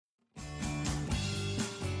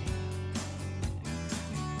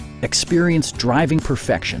Experience driving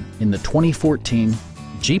perfection in the 2014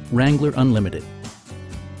 Jeep Wrangler Unlimited.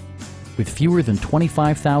 With fewer than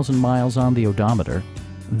 25,000 miles on the odometer,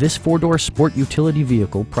 this four-door sport utility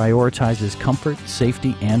vehicle prioritizes comfort,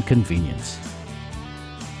 safety, and convenience.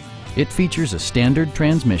 It features a standard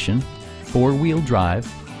transmission, four-wheel drive,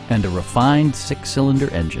 and a refined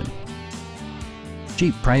six-cylinder engine.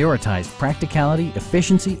 Jeep prioritized practicality,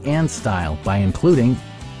 efficiency, and style by including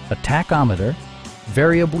a tachometer,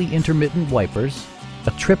 variably intermittent wipers,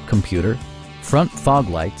 a trip computer, front fog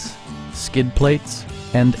lights, skid plates,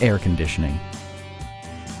 and air conditioning.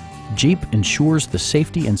 Jeep ensures the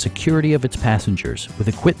safety and security of its passengers with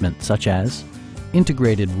equipment such as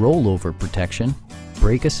integrated rollover protection,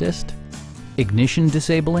 brake assist, ignition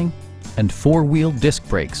disabling, and four-wheel disc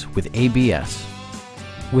brakes with ABS.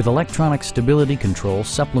 With electronic stability control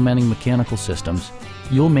supplementing mechanical systems,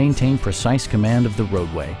 you'll maintain precise command of the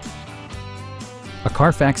roadway. A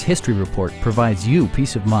Carfax history report provides you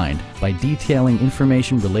peace of mind by detailing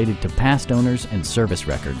information related to past owners and service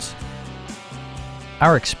records.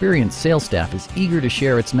 Our experienced sales staff is eager to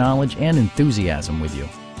share its knowledge and enthusiasm with you.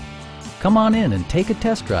 Come on in and take a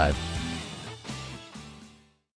test drive.